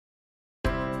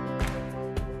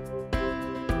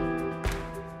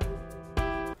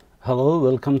Hello,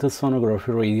 welcome to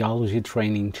sonography-radiology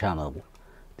training channel.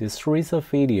 This series of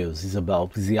videos is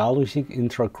about physiologic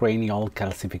intracranial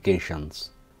calcifications.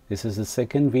 This is the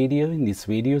second video in this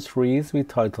video series with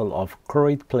title of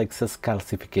Choroid Plexus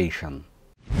Calcification.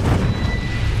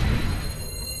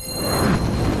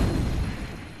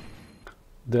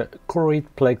 The choroid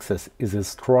plexus is a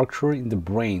structure in the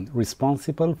brain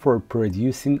responsible for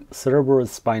producing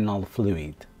cerebrospinal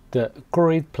fluid. The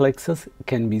choroid plexus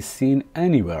can be seen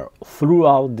anywhere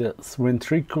throughout the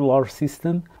ventricular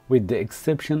system with the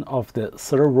exception of the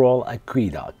cerebral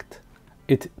aqueduct.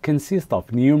 It consists of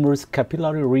numerous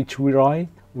capillary-rich villi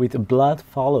with a blood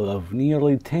flow of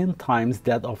nearly 10 times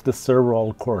that of the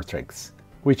cerebral cortex,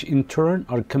 which in turn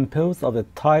are composed of a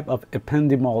type of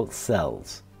ependymal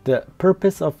cells. The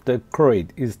purpose of the choroid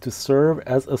is to serve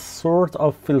as a sort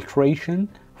of filtration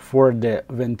for the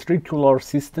ventricular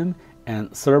system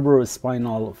and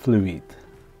cerebrospinal fluid.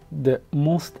 The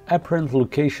most apparent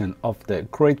location of the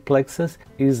choroid plexus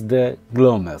is the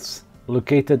glomus,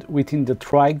 located within the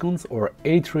trigones or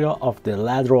atria of the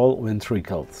lateral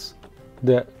ventricles.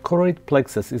 The choroid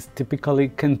plexus is typically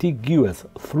contiguous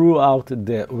throughout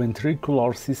the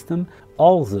ventricular system,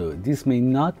 although this may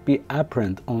not be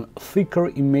apparent on thicker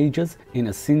images in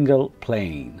a single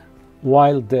plane.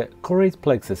 While the choroid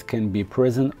plexus can be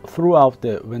present throughout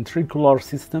the ventricular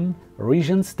system,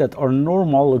 regions that are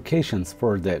normal locations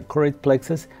for the choroid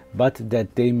plexus but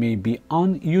that they may be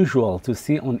unusual to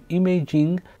see on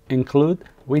imaging include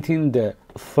within the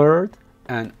third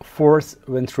and fourth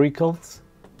ventricles,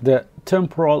 the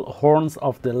temporal horns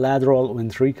of the lateral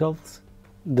ventricles,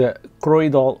 the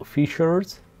choroidal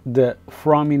fissures, the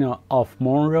foramina of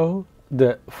Monro,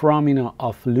 the foramina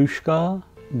of Luschka,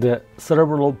 the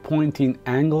cerebral pointing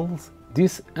angles.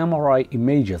 These MRI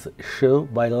images show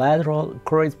bilateral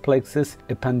choroid plexus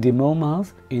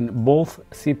ependymomas in both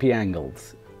CP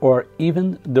angles, or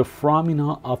even the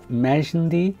foramina of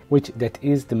Magendie, which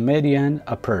is the median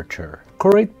aperture.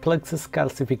 Choroid plexus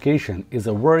calcification is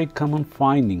a very common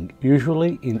finding,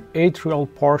 usually in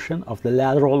atrial portion of the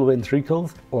lateral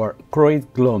ventricles or choroid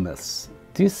glomus.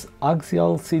 This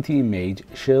axial CT image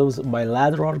shows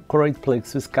bilateral choroid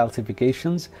plexus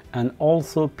calcifications and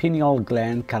also pineal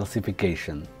gland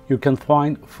calcification. You can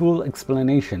find full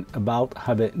explanation about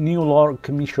Habenular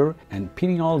commissure and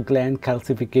pineal gland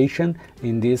calcification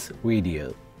in this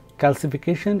video.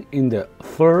 Calcification in the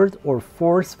third or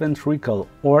fourth ventricle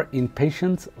or in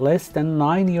patients less than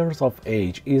 9 years of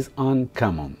age is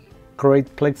uncommon.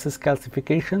 Choroid plexus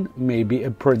calcification may be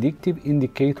a predictive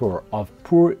indicator of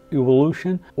poor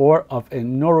evolution or of a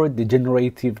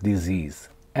neurodegenerative disease.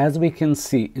 As we can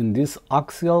see in these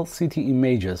axial CT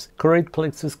images, choroid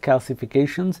plexus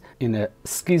calcifications in a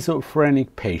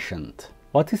schizophrenic patient.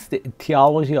 What is the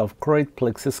etiology of choroid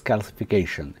plexus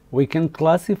calcification? We can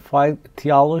classify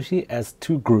etiology as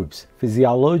two groups: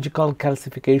 physiological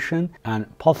calcification and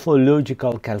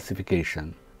pathological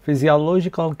calcification.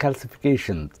 Physiological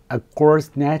calcification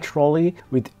occurs naturally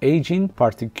with aging,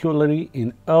 particularly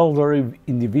in elderly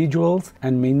individuals,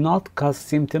 and may not cause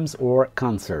symptoms or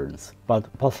concerns.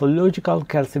 But pathological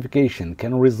calcification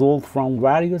can result from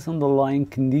various underlying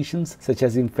conditions such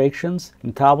as infections,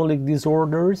 metabolic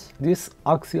disorders. This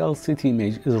axial CT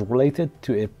image is related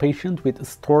to a patient with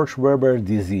Storch-Weber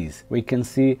disease. We can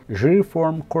see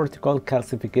giriform cortical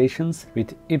calcifications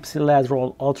with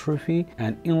ipsilateral atrophy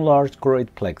and enlarged choroid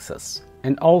plexus.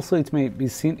 And also it may be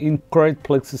seen in choroid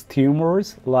plexus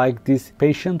tumors like this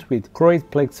patient with choroid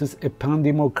plexus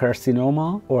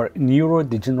ependymocarcinoma or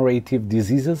neurodegenerative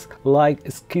diseases like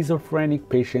schizophrenic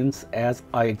patients, as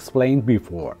I explained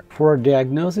before. For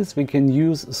diagnosis, we can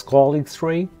use skull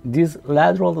X-ray. These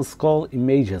lateral skull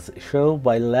images show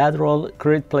bilateral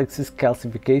choroid plexus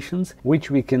calcifications, which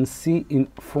we can see in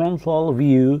frontal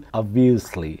view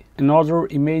obviously. Another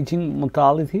imaging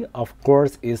modality, of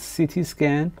course, is CT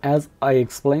scan, as I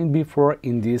explained before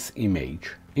in this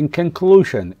image. In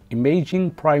conclusion,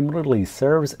 imaging primarily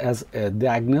serves as a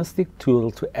diagnostic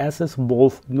tool to assess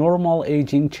both normal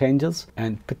aging changes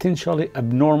and potentially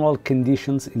abnormal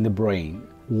conditions in the brain.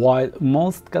 While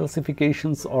most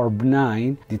calcifications are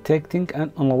benign, detecting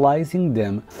and analyzing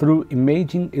them through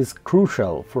imaging is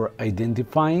crucial for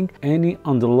identifying any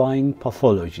underlying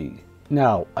pathology.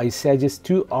 Now, I suggest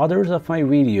two others of my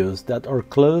videos that are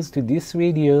close to this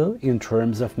video in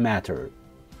terms of matter.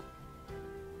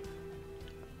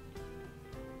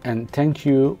 And thank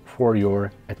you for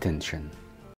your attention.